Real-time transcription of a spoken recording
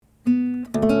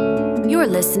are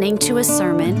listening to a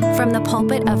sermon from the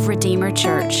pulpit of Redeemer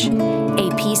Church, a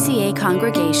PCA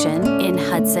congregation in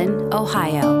Hudson,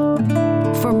 Ohio.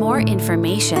 For more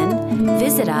information,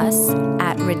 visit us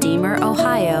at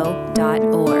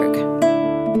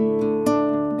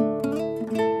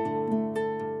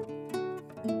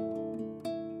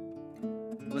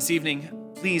redeemerohio.org. This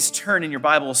evening, please turn in your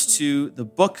Bibles to the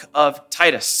book of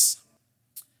Titus,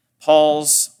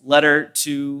 Paul's letter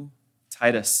to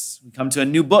Titus. We come to a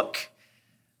new book.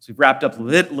 So we've wrapped up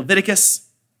Leviticus.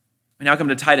 We now come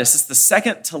to Titus. It's the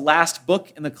second to last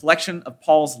book in the collection of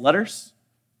Paul's letters.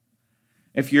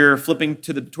 If you're flipping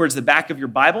towards the back of your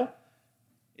Bible,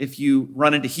 if you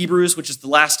run into Hebrews, which is the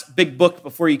last big book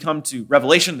before you come to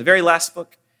Revelation, the very last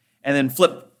book, and then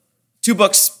flip 2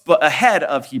 books ahead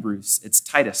of Hebrews, it's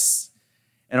Titus.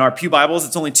 In our pew Bibles,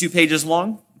 it's only 2 pages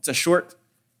long. It's a short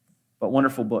but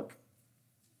wonderful book.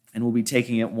 And we'll be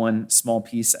taking it one small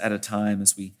piece at a time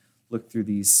as we look through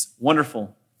these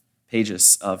wonderful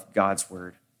pages of God's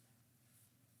Word.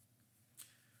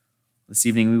 This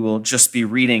evening, we will just be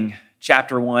reading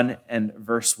chapter 1 and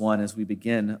verse 1 as we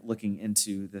begin looking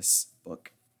into this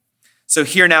book. So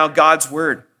hear now God's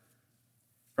Word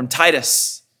from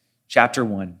Titus chapter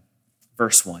 1,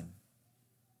 verse 1.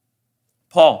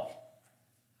 Paul,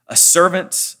 a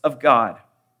servant of God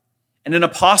and an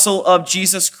apostle of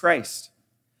Jesus Christ,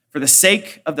 for the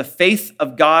sake of the faith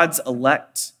of God's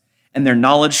elect and their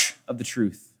knowledge of the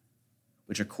truth,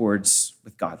 which accords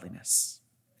with godliness.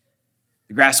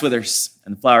 The grass withers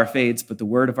and the flower fades, but the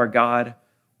word of our God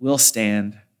will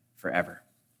stand forever.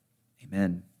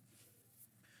 Amen.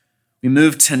 We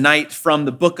move tonight from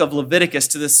the book of Leviticus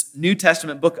to this New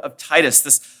Testament book of Titus,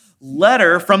 this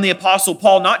letter from the Apostle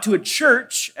Paul, not to a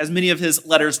church, as many of his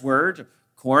letters were, to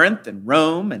Corinth and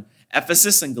Rome and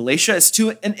Ephesus and Galatia. It's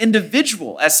to an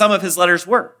individual, as some of his letters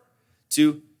were,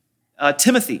 to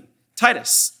Timothy,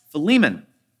 Titus, Philemon.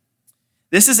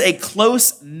 This is a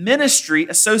close ministry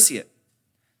associate.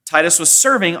 Titus was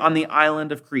serving on the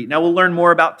island of Crete. Now, we'll learn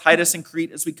more about Titus and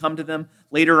Crete as we come to them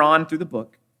later on through the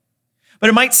book.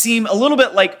 But it might seem a little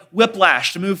bit like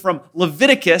whiplash to move from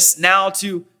Leviticus now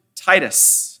to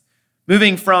Titus.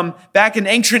 Moving from back in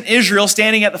ancient Israel,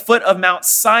 standing at the foot of Mount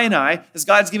Sinai, as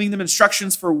God's giving them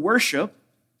instructions for worship,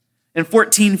 in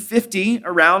 1450,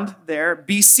 around there,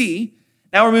 BC.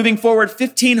 Now we're moving forward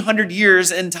 1,500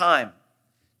 years in time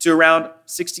to around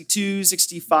 62,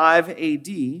 65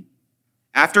 AD,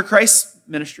 after Christ's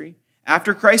ministry,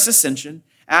 after Christ's ascension,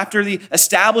 after the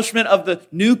establishment of the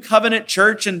new covenant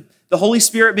church and the Holy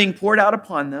Spirit being poured out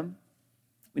upon them.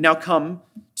 We now come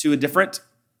to a different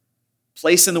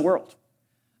place in the world,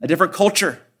 a different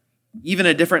culture, even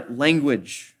a different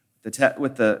language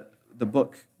with the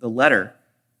book, the letter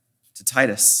to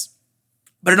Titus.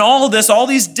 But in all of this, all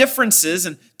these differences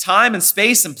in time and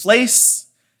space and place,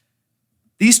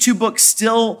 these 2 books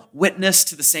still witness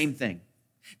to the same thing.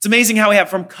 It's amazing how we have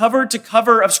from cover to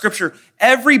cover of Scripture,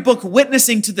 every book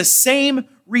witnessing to the same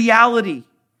reality,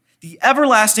 the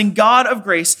everlasting God of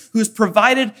grace who has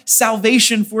provided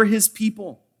salvation for his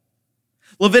people.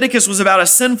 Leviticus was about a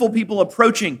sinful people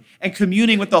approaching and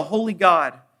communing with the holy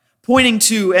God, pointing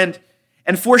to and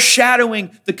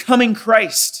foreshadowing the coming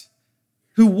Christ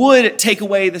who would take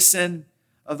away the sin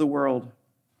of the world.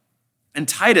 And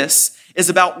Titus is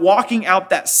about walking out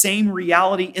that same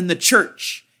reality in the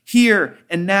church, here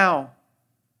and now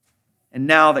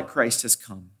that Christ has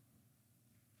come.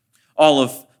 All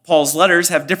of Paul's letters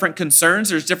have different concerns.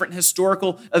 There's different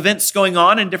historical events going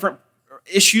on and different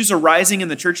issues arising in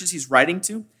the churches he's writing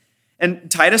to.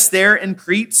 And Titus there in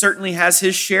Crete certainly has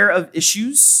his share of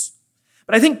issues.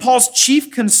 But I think Paul's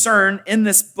chief concern in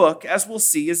this book, as we'll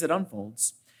see as it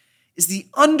unfolds, is the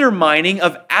undermining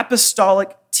of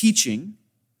apostolic teaching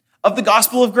of the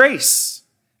gospel of grace.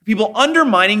 People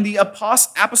undermining the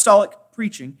apostolic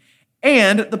preaching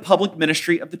and the public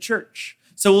ministry of the church.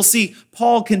 So we'll see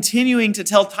Paul continuing to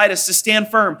tell Titus to stand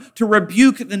firm, to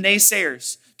rebuke the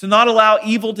naysayers, to not allow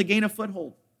evil to gain a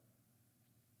foothold.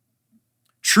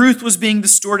 Truth was being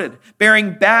distorted,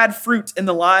 bearing bad fruit in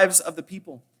the lives of the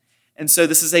people. And so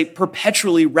this is a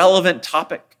perpetually relevant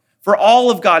topic for all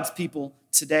of God's people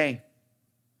today.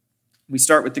 We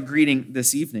start with the greeting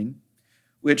this evening,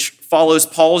 which follows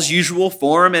Paul's usual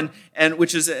form and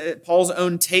which is Paul's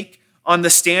own take on the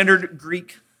standard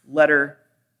Greek letter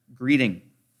greeting.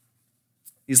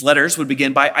 These letters would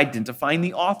begin by identifying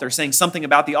the author, saying something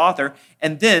about the author,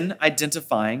 and then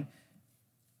identifying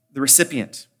the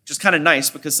recipient, which is kind of nice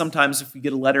because sometimes if we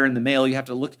get a letter in the mail, you have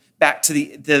to look back to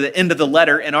the end of the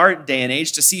letter in our day and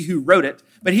age to see who wrote it.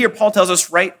 But here, Paul tells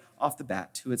us right off the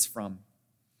bat who it's from.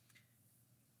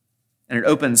 And it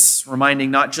opens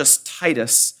reminding not just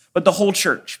Titus, but the whole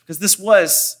church, because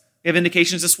we have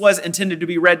indications this was intended to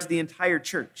be read to the entire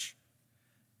church.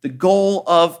 The goal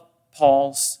of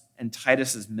Paul's and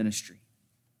Titus's ministry.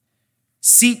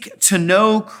 Seek to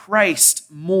know Christ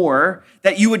more,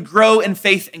 that you would grow in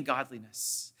faith and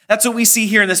godliness. That's what we see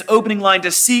here in this opening line,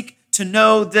 to seek to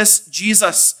know this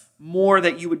Jesus more,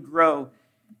 that you would grow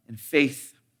in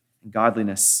faith and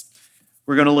godliness.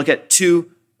 We're going to look at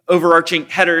two overarching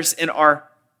headers in our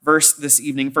verse this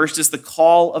evening. First is the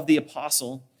call of the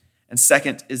apostle, and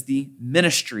second is the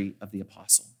ministry of the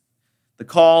apostle. The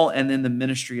call and then the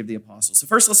ministry of the apostle. So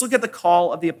first, let's look at the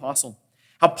call of the apostle,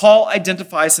 how Paul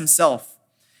identifies himself.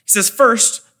 He says,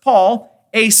 first, Paul,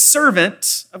 a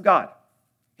servant of God.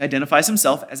 He identifies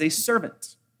himself as a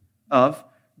servant of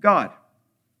God.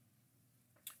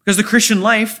 Because the Christian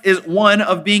life is one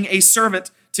of being a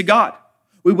servant to God.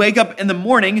 We wake up in the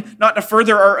morning not to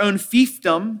further our own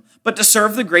fiefdom, but to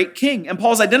serve the great King. And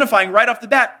Paul's identifying right off the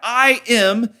bat, I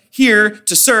am here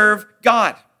to serve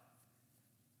God.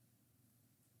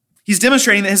 He's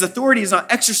demonstrating that his authority is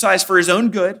not exercised for his own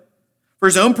good, for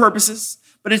his own purposes,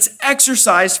 but it's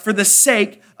exercised for the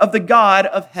sake of the God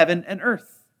of heaven and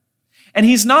earth. And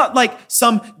he's not like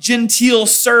some genteel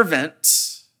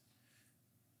servant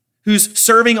who's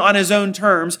serving on his own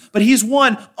terms, but he's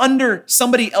one under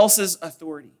somebody else's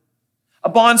authority, a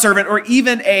bondservant or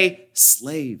even a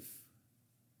slave.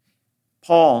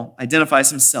 Paul identifies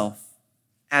himself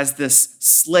as this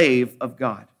slave of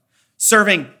God,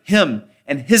 serving him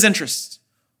and his interests,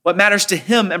 what matters to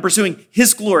him, and pursuing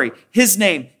his glory, his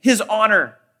name, his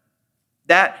honor.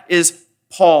 That is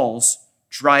Paul's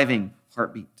driving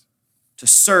heartbeat, to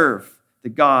serve the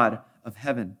God of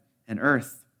heaven and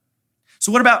earth.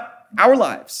 So what about our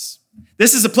lives?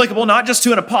 This is applicable not just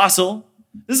to an apostle.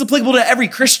 This is applicable to every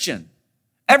Christian.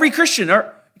 Every Christian.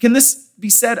 Or can this be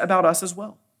said about us as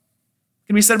well?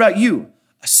 Can be said about you,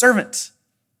 a servant,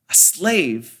 a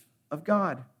slave of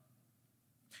God?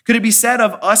 Could it be said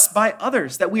of us by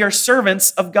others that we are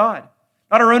servants of God,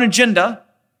 not our own agenda,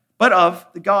 but of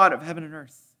the God of heaven and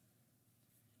earth?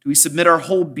 Do we submit our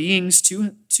whole beings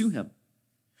to him?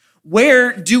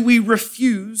 Where do we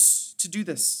refuse to do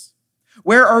this?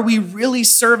 Where are we really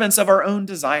servants of our own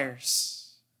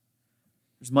desires?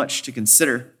 There's much to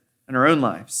consider in our own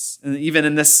lives, and even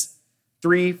in this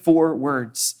 3-4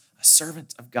 words, a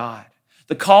servant of God.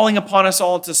 The calling upon us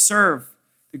all to serve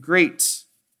the great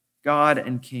God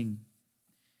and King.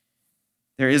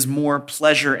 There is more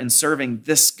pleasure in serving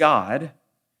this God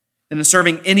than in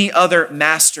serving any other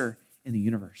master in the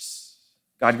universe.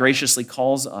 God graciously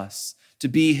calls us to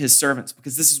be his servants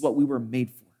because this is what we were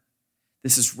made for.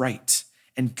 This is right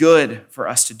and good for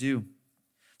us to do.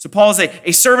 So Paul is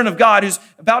a servant of God who's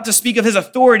about to speak of his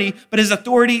authority, but his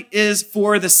authority is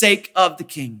for the sake of the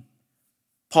King.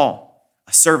 Paul,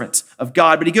 a servant of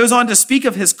God, but he goes on to speak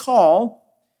of his call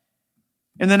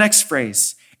in the next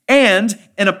phrase, and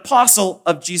an apostle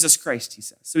of Jesus Christ, he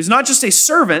says. So he's not just a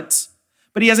servant,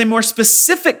 but he has a more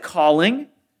specific calling,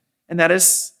 and that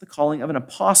is the calling of an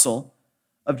apostle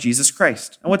of Jesus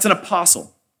Christ. And what's an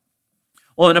apostle?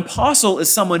 Well, an apostle is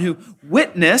someone who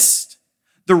witnessed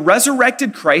the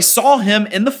resurrected Christ, saw him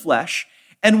in the flesh,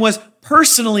 and was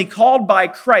personally called by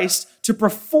Christ to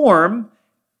perform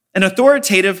an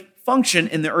authoritative function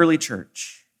in the early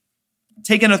church.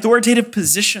 Take an authoritative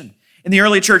position in the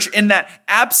early church in that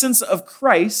absence of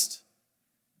Christ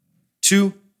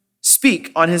to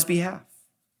speak on his behalf.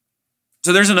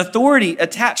 So there's an authority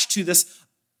attached to this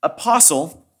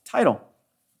apostle title.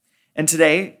 And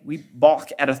today we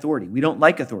balk at authority. We don't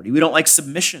like authority. We don't like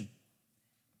submission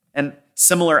and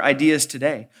similar ideas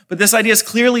today. But this idea is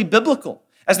clearly biblical,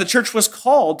 as the church was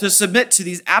called to submit to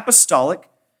these apostolic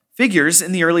figures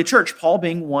in the early church, Paul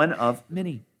being one of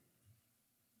many.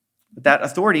 But that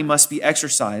authority must be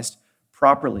exercised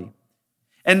properly.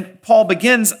 And Paul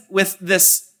begins with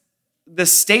this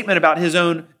statement about his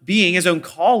own being, his own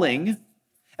calling,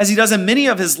 as he does in many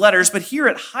of his letters, but here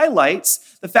it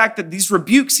highlights the fact that these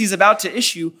rebukes he's about to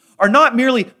issue are not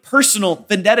merely personal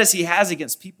vendettas he has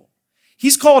against people.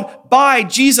 He's called by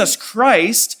Jesus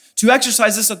Christ to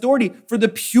exercise this authority for the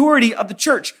purity of the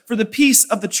church, for the peace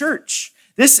of the church.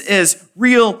 This is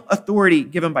real authority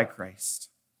given by Christ.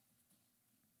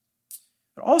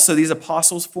 But also these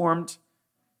apostles formed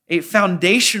a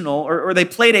foundational, or they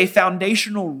played a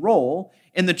foundational role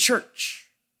in the church.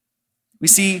 We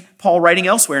see Paul writing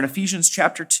elsewhere in Ephesians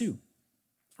chapter 2.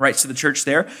 Writes to the church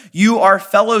there, you are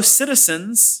fellow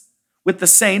citizens with the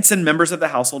saints and members of the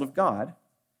household of God,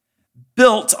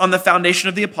 built on the foundation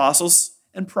of the apostles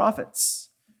and prophets,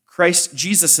 Christ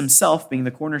Jesus himself being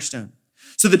the cornerstone.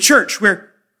 So the church,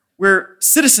 we're We're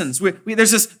citizens.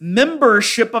 There's this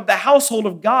membership of the household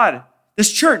of God,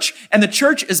 this church. And the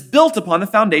church is built upon the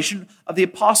foundation of the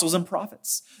apostles and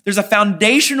prophets. There's a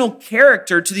foundational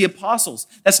character to the apostles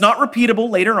that's not repeatable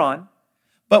later on,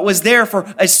 but was there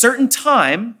for a certain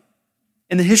time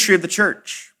in the history of the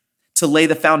church to lay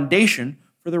the foundation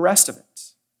for the rest of it.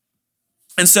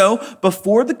 And so,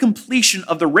 before the completion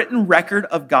of the written record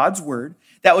of God's word,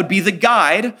 that would be the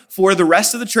guide for the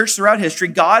rest of the church throughout history,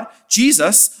 God,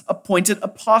 Jesus, appointed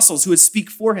apostles who would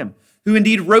speak for him, who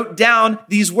indeed wrote down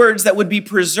these words that would be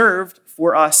preserved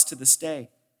for us to this day.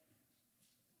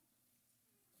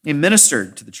 They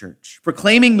ministered to the church,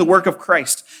 proclaiming the work of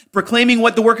Christ, proclaiming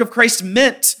what the work of Christ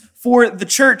meant for the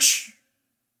church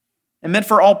and meant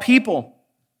for all people.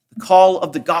 The call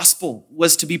of the gospel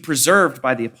was to be preserved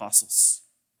by the apostles.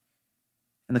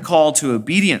 And the call to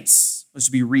obedience was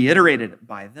to be reiterated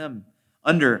by them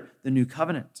under the new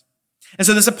covenant. And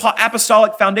so this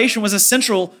apostolic foundation was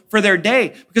essential for their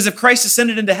day, because if Christ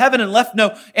ascended into heaven and left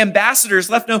no ambassadors,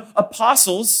 left no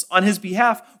apostles on his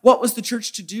behalf, what was the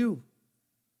church to do?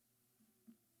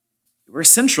 They were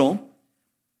essential,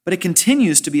 but it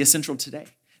continues to be essential today.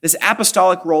 This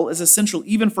apostolic role is essential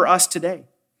even for us today,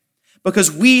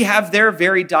 because we have their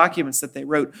very documents that they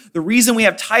wrote. The reason we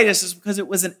have Titus is because it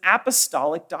was an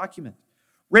apostolic document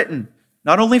written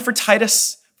not only for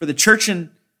Titus, for the church in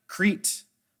Crete,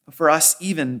 but for us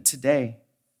even today.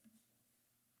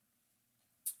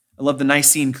 I love the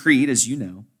Nicene Creed, as you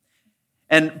know.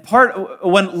 And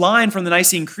one line from the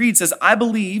Nicene Creed says, I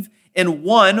believe in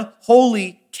one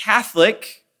holy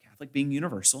Catholic being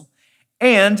universal,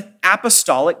 and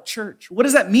apostolic church. What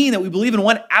does that mean, that we believe in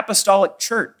one apostolic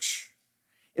church?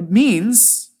 It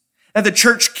means that the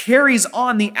church carries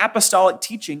on the apostolic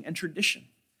teaching and tradition.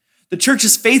 The church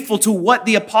is faithful to what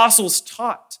the apostles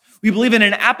taught. We believe in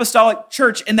an apostolic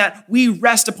church in that we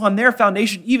rest upon their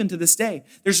foundation even to this day.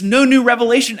 There's no new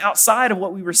revelation outside of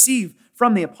what we receive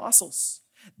from the apostles.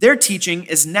 Their teaching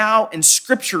is now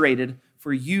inscripturated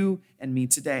for you and me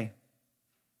today.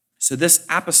 So this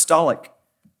apostolic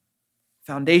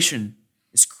foundation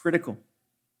is critical.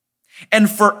 And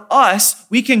for us,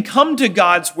 we can come to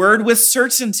God's word with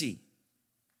certainty,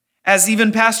 as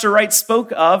even Pastor Wright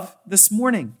spoke of this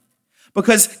morning,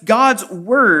 because God's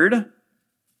word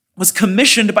was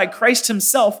commissioned by Christ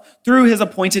himself through his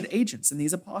appointed agents and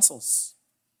these apostles.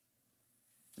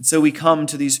 And so we come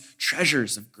to these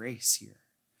treasures of grace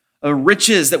here,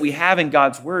 riches that we have in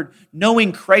God's word,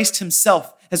 knowing Christ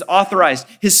himself has authorized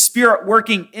his Spirit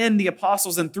working in the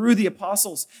apostles and through the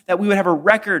apostles, that we would have a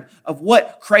record of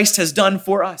what Christ has done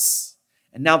for us.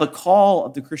 And now the call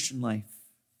of the Christian life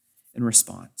in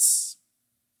response.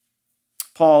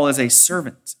 Paul is a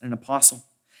servant and an apostle.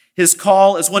 His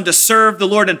call is one to serve the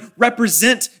Lord and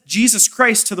represent Jesus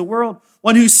Christ to the world,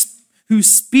 one who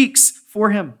speaks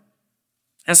for him,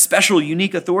 has special,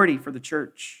 unique authority for the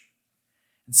church.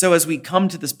 And so as we come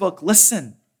to this book,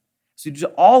 listen. So we do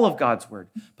all of God's word,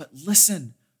 but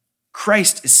listen,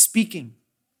 Christ is speaking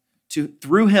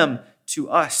through him to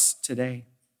us today.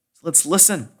 So let's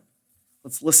listen.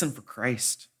 Let's listen for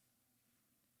Christ.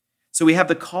 So we have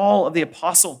the call of the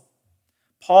apostle,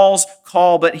 Paul's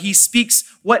call, but he speaks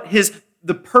what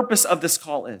the purpose of this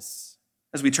call is.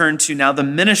 As we turn to now the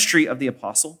ministry of the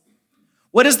apostle,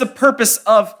 what is the purpose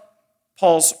of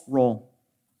Paul's role?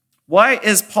 Why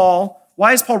is Paul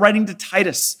writing to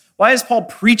Titus? Why is Paul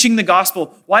preaching the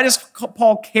gospel? Why does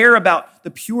Paul care about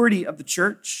the purity of the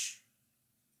church?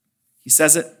 He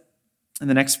says it in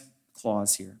the next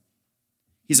clause here.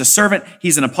 He's a servant.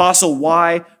 He's an apostle.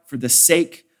 Why? For the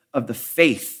sake of the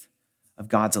faith of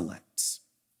God's elect.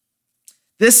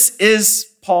 This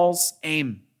is Paul's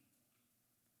aim.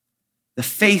 The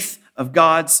faith of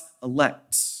God's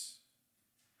elect.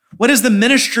 What is the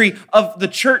ministry of the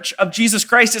church of Jesus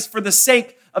Christ? It's for the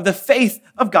sake of the faith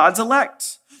of God's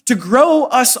elect, to grow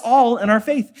us all in our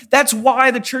faith. That's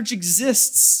why the church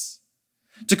exists,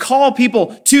 to call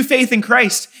people to faith in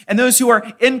Christ, and those who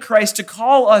are in Christ to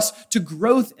call us to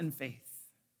growth in faith.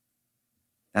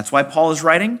 That's why Paul is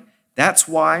writing. That's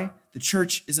why the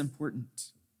church is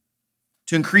important,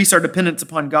 to increase our dependence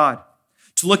upon God,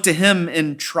 to look to him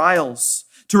in trials,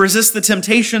 to resist the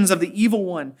temptations of the evil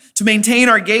one, to maintain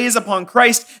our gaze upon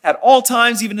Christ at all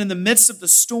times, even in the midst of the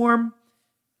storm.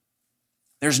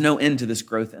 There's no end to this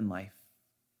growth in life.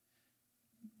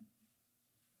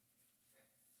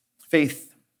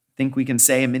 Faith, I think we can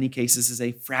say in many cases, is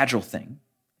a fragile thing,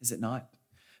 is it not?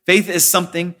 Faith is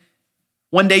something,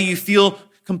 one day you feel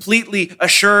completely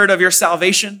assured of your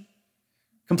salvation,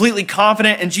 completely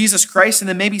confident in Jesus Christ, and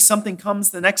then maybe something comes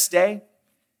the next day,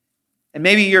 and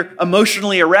maybe you're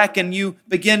emotionally a wreck and you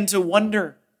begin to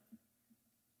wonder,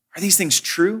 Are these things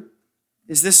true?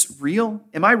 Is this real?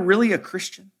 Am I really a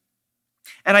Christian?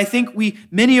 And I think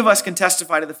many of us can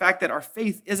testify to the fact that our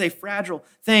faith is a fragile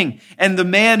thing. And the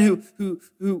man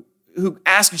who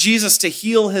asked Jesus to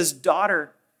heal his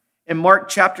daughter in Mark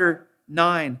chapter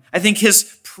 9, I think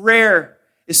his prayer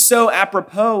is so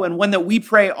apropos and one that we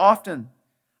pray often.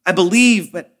 I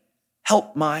believe, but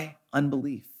help my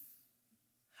unbelief.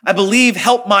 I believe,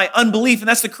 help my unbelief. And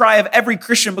that's the cry of every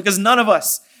Christian because none of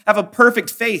us have a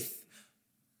perfect faith.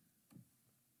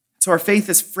 So our faith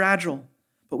is fragile,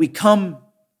 but we come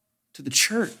to the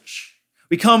church.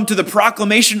 We come to the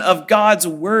proclamation of God's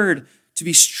word to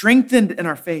be strengthened in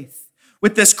our faith.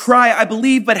 With this cry, I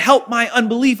believe, but help my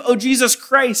unbelief. Oh, Jesus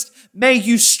Christ, may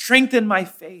you strengthen my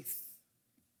faith.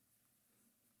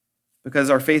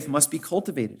 Because our faith must be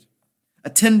cultivated,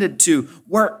 attended to,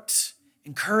 worked,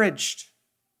 encouraged.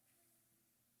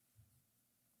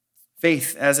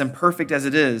 Faith, as imperfect as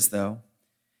it is, though,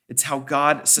 it's how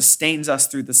God sustains us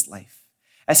through this life.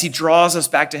 As he draws us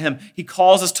back to him, he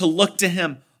calls us to look to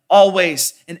him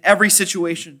always in every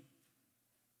situation.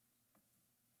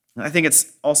 And I think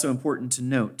it's also important to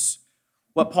note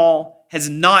what Paul has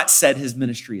not said his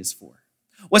ministry is for.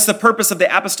 What's the purpose of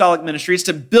the apostolic ministry? It's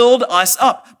to build us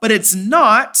up, but it's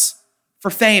not for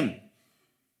fame.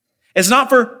 It's not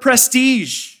for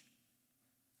prestige.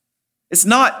 It's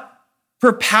not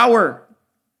for power,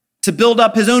 to build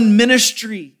up his own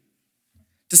ministry,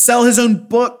 to sell his own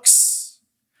books,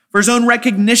 for his own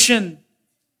recognition,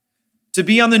 to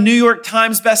be on the New York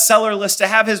Times bestseller list, to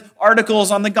have his articles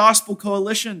on the Gospel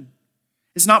Coalition.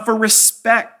 It's not for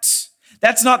respect.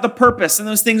 That's not the purpose, and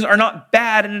those things are not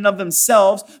bad in and of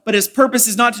themselves, but his purpose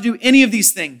is not to do any of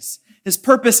these things. His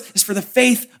purpose is for the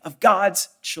faith of God's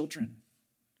children.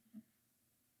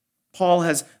 Paul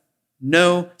has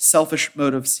no selfish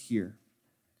motives here.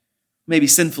 Maybe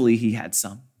sinfully he had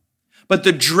some. But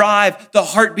the drive, the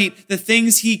heartbeat, the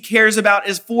things he cares about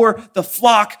is for the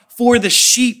flock, for the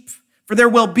sheep, for their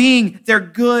well-being, their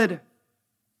good.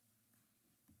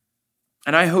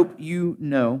 And I hope you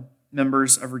know,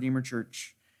 members of Redeemer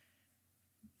Church,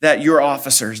 that your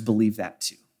officers believe that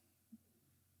too.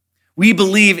 We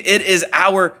believe it is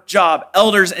our job,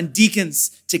 elders and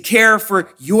deacons, to care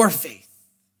for your faith,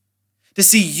 to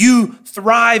see you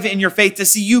thrive in your faith, to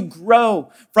see you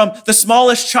grow from the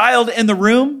smallest child in the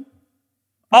room.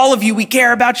 All of you, we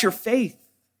care about your faith.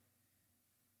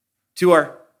 To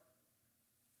our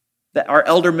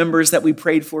elder members that we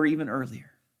prayed for even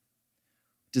earlier,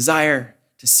 desire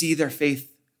to see their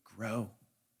faith grow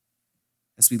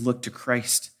as we look to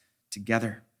Christ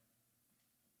together.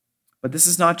 But this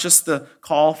is not just the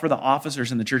call for the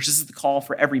officers in the church. This is the call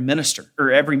for every minister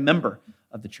or every member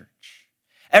of the church.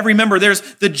 Every member,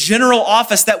 there's the general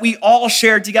office that we all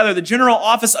share together, the general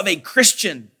office of a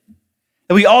Christian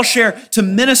that we all share to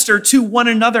minister to one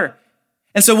another.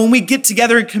 And so when we get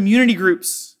together in community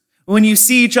groups, when you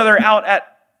see each other out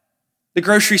at the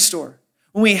grocery store,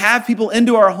 when we have people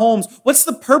into our homes, what's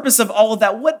the purpose of all of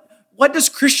that? What does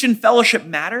Christian fellowship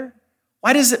matter?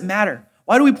 Why does it matter?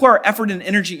 Why do we pour our effort and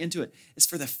energy into it? It's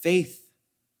for the faith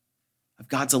of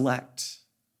God's elect.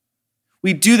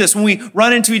 We do this when we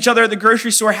run into each other at the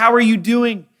grocery store. How are you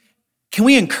doing? Can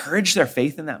we encourage their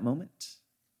faith in that moment?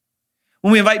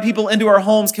 When we invite people into our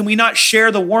homes, can we not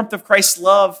share the warmth of Christ's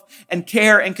love and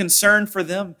care and concern for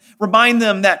them? Remind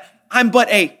them that I'm but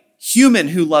a human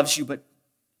who loves you, but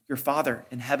your Father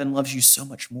in heaven loves you so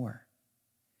much more.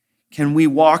 Can we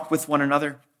walk with one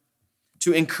another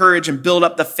to encourage and build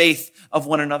up the faith of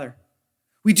one another?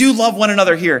 We do love one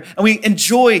another here, and we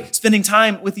enjoy spending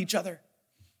time with each other.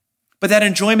 But that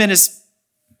enjoyment is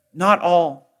not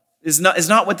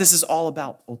what this is all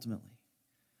about ultimately.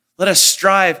 Let us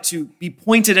strive to be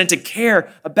pointed and to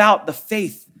care about the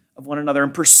faith of one another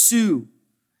and pursue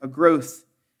a growth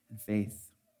in faith.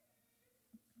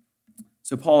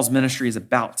 So Paul's ministry is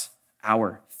about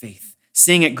our faith,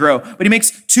 seeing it grow. But he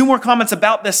makes two more comments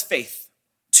about this faith.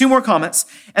 Two more comments.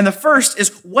 And the first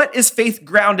is, what is faith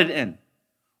grounded in?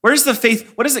 Where is the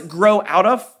faith, what does it grow out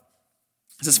of?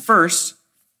 It says first,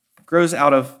 grows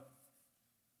out of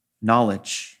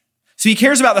knowledge. So he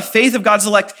cares about the faith of God's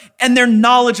elect and their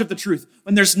knowledge of the truth.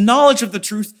 When there's knowledge of the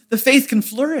truth, the faith can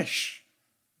flourish.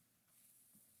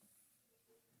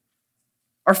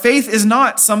 Our faith is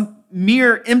not some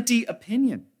mere empty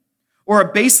opinion or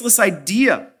a baseless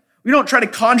idea. We don't try to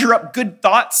conjure up good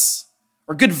thoughts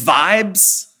or good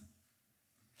vibes.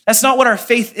 That's not what our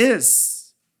faith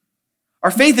is.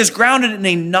 Our faith is grounded in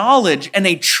a knowledge and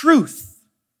a truth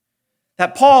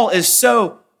that Paul is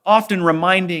so often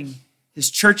reminding his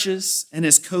churches and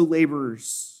his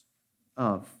co-laborers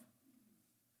of.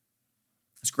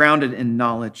 It's grounded in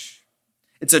knowledge.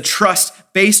 It's a trust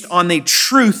based on the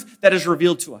truth that is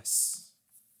revealed to us.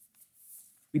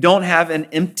 We don't have an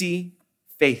empty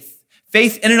faith.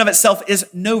 Faith in and of itself is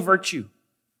no virtue.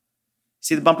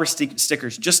 See the bumper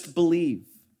stickers, just believe.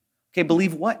 Okay,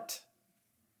 believe what?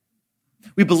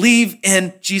 We believe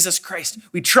in Jesus Christ.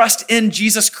 We trust in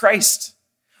Jesus Christ.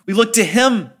 We look to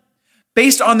him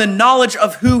based on the knowledge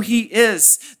of who he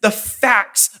is. The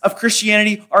facts of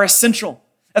Christianity are essential.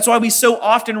 That's why we so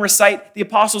often recite the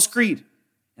Apostles' Creed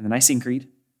and the Nicene Creed.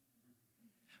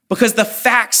 Because the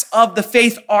facts of the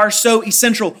faith are so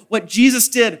essential. What Jesus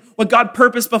did, what God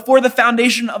purposed before the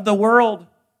foundation of the world.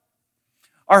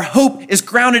 Our hope is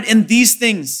grounded in these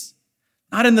things,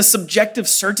 not in the subjective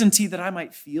certainty that I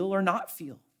might feel or not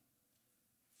feel.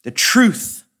 The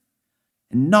truth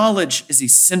and knowledge is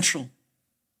essential.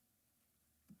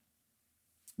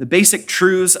 The basic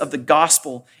truths of the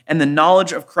gospel and the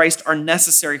knowledge of Christ are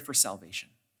necessary for salvation.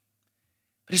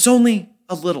 But it's only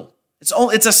a little.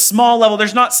 It's a small level.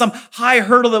 There's not some high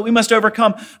hurdle that we must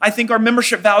overcome. I think our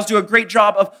membership vows do a great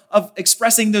job of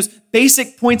expressing those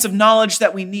basic points of knowledge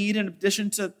that we need in addition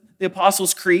to the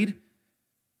Apostles' Creed.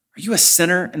 Are you a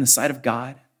sinner in the sight of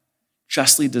God,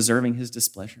 justly deserving his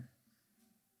displeasure?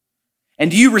 And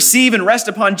do you receive and rest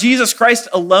upon Jesus Christ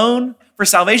alone for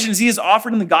salvation as he is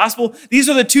offered in the gospel? These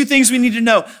are the two things we need to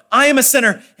know. I am a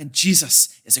sinner and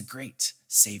Jesus is a great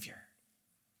Savior.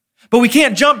 But we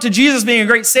can't jump to Jesus being a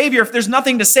great Savior if there's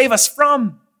nothing to save us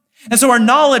from. And so our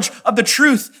knowledge of the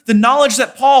truth, the knowledge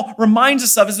that Paul reminds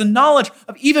us of, is the knowledge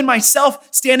of even myself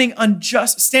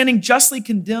standing justly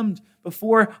condemned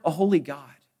before a holy God.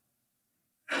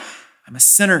 I'm a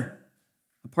sinner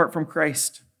apart from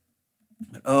Christ.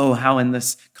 But oh, how in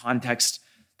this context,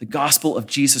 the gospel of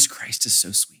Jesus Christ is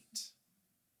so sweet.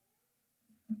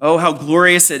 Oh, how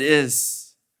glorious it is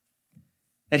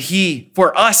that he,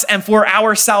 for us and for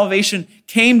our salvation,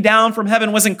 came down from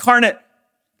heaven, was incarnate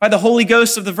by the Holy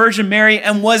Ghost of the Virgin Mary,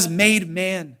 and was made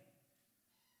man,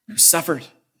 who suffered,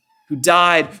 who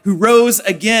died, who rose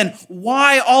again.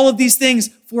 Why all of these things?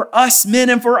 For us men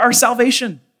and for our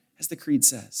salvation, as the Creed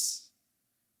says.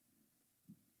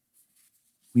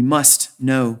 We must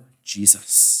know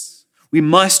Jesus. We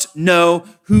must know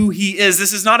who he is.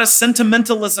 This is not a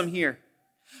sentimentalism here,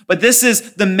 but this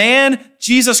is the man,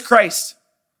 Jesus Christ,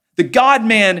 the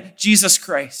God-man, Jesus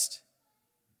Christ,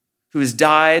 who has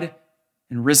died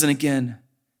and risen again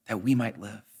that we might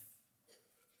live.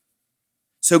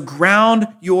 So ground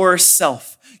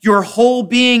yourself, your whole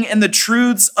being in the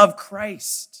truths of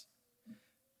Christ.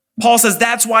 Paul says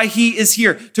that's why he is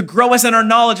here, to grow us in our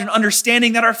knowledge and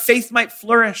understanding that our faith might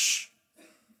flourish.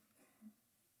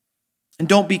 And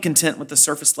don't be content with the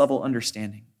surface level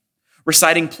understanding,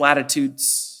 reciting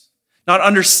platitudes, not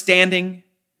understanding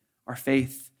our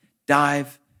faith.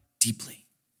 Dive deeply.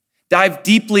 Dive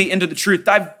deeply into the truth.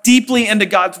 Dive deeply into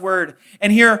God's word.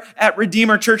 And here at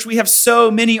Redeemer Church, we have so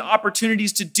many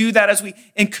opportunities to do that as we,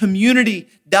 in community,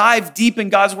 dive deep in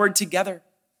God's word together.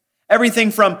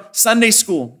 Everything from Sunday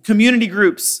school, community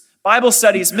groups, Bible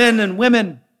studies, men and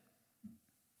women,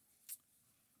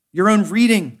 your own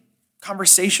reading,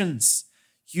 conversations.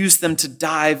 Use them to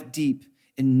dive deep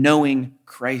in knowing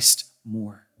Christ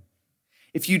more.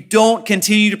 If you don't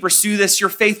continue to pursue this, your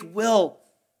faith will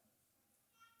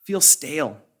feel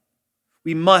stale.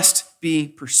 We must be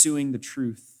pursuing the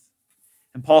truth.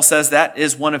 And Paul says that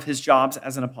is one of his jobs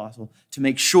as an apostle, to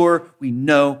make sure we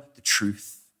know the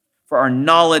truth, for our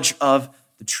knowledge of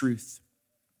the truth.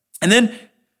 And then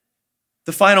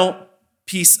the final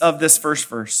piece of this first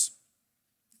verse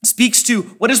speaks to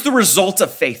what is the result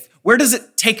of faith? Where does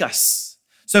it take us?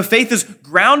 So faith is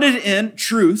grounded in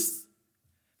truth.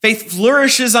 Faith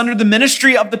flourishes under the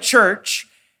ministry of the church.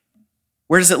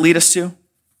 Where does it lead us to?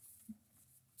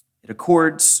 It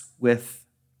accords with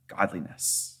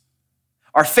godliness.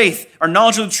 Our faith, our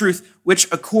knowledge of the truth,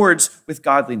 which accords with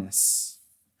godliness.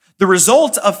 The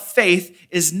result of faith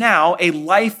is now a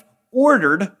life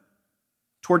ordered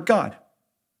toward God,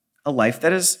 a life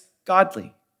that is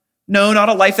godly. No, not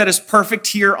a life that is perfect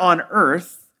here on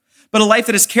earth, but a life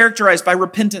that is characterized by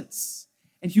repentance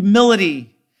and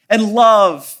humility and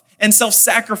love and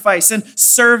self-sacrifice and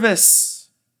service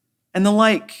and the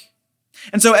like.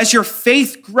 And so as your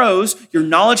faith grows, your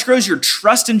knowledge grows, your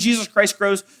trust in Jesus Christ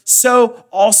grows, so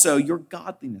also your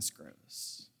godliness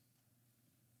grows.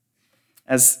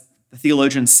 As the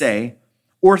theologians say,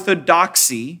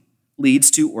 orthodoxy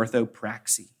leads to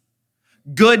orthopraxy.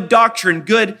 Good doctrine,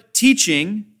 good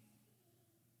teaching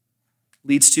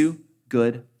leads to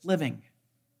good living.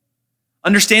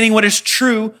 Understanding what is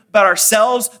true about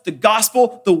ourselves, the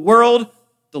gospel, the world,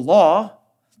 the law,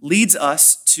 leads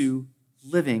us to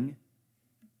living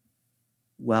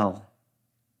well.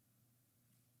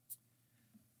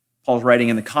 Paul's writing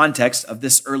in the context of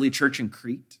this early church in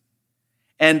Crete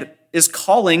and is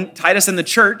calling Titus and the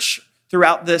church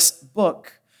throughout this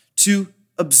book to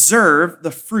observe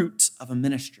the fruit of a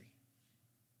ministry.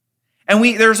 And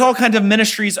there's all kinds of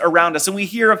ministries around us, and we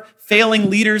hear of failing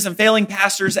leaders and failing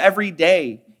pastors every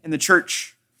day in the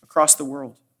church across the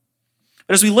world.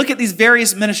 But as we look at these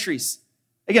various ministries,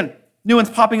 again, new ones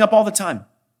popping up all the time,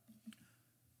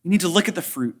 we need to look at the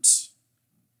fruit.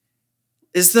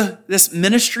 Is this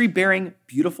ministry bearing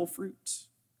beautiful fruit?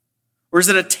 Or is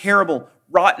it a terrible,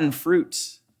 rotten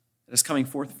fruit that is coming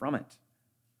forth from it?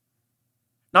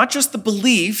 Not just the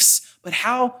beliefs, but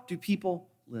how do people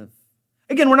live?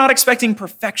 Again, we're not expecting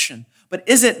perfection, but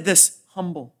is it this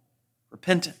humble,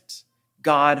 repentant,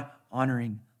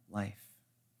 God-honoring life?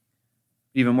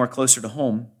 Even more closer to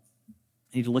home,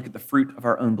 we need to look at the fruit of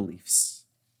our own beliefs.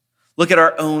 Look at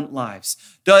our own lives.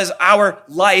 Does our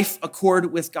life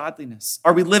accord with godliness?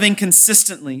 Are we living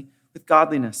consistently with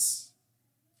godliness?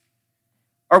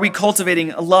 Are we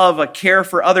cultivating a love, a care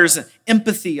for others, an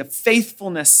empathy, a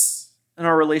faithfulness in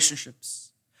our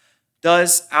relationships?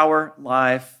 Does our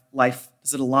life,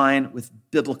 does it align with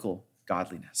biblical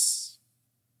godliness?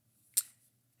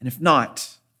 And if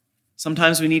not,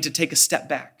 sometimes we need to take a step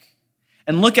back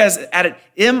and look at it.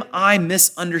 Am I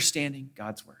misunderstanding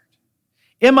God's word?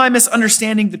 Am I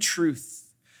misunderstanding the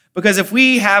truth? Because if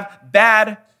we have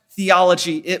bad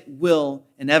theology, it will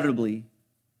inevitably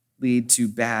lead to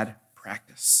bad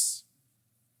practice.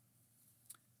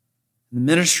 In the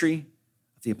ministry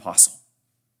of the apostle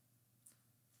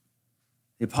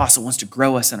wants to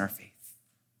grow us in our faith,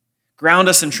 ground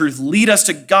us in truth, lead us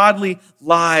to godly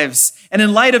lives. And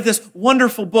in light of this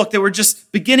wonderful book that we're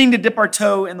just beginning to dip our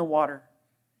toe in the water,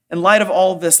 in light of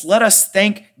all of this, let us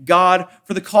thank God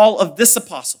for the call of this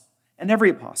apostle and every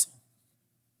apostle.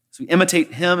 As we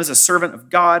imitate him as a servant of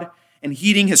God and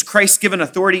heeding his Christ-given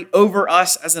authority over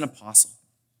us as an apostle.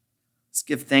 Let's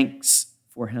give thanks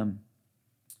for him.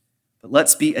 But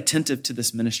let's be attentive to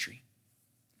this ministry.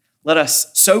 Let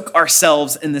us soak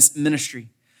ourselves in this ministry,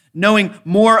 knowing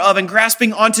more of and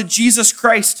grasping onto Jesus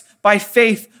Christ by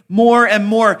faith more and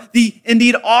more, the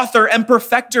indeed author and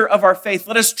perfecter of our faith.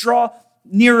 Let us draw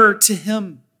nearer to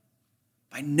him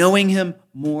by knowing him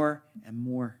more and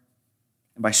more,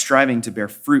 and by striving to bear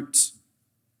fruit,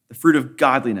 the fruit of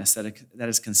godliness that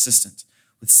is consistent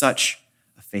with such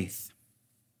a faith.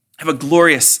 Have a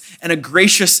glorious and a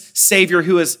gracious Savior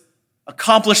who has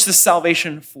accomplished this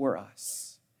salvation for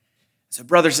us. So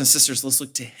brothers and sisters, let's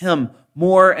look to him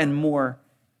more and more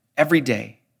every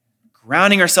day,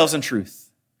 grounding ourselves in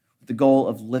truth with the goal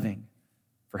of living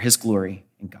for his glory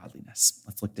and godliness.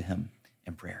 Let's look to him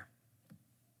in prayer.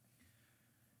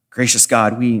 Gracious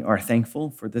God, we are thankful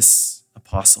for this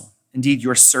apostle, indeed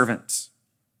your servant.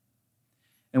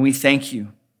 And we thank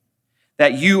you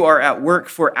that you are at work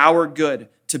for our good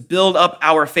to build up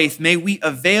our faith. May we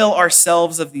avail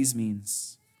ourselves of these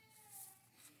means.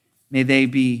 May they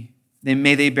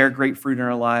bear great fruit in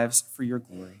our lives for your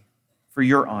glory, for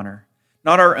your honor,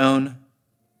 not our own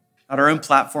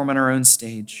platform and our own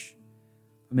stage.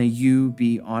 But may you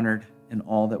be honored in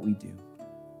all that we do.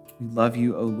 We love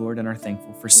you, O Lord, and are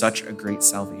thankful for such a great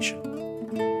salvation.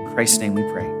 In Christ's name we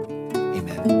pray.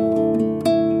 Amen.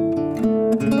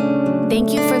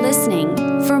 Thank you for listening.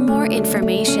 For more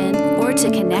information or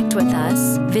to connect with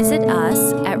us, visit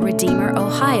us at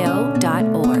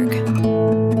redeemerohio.org.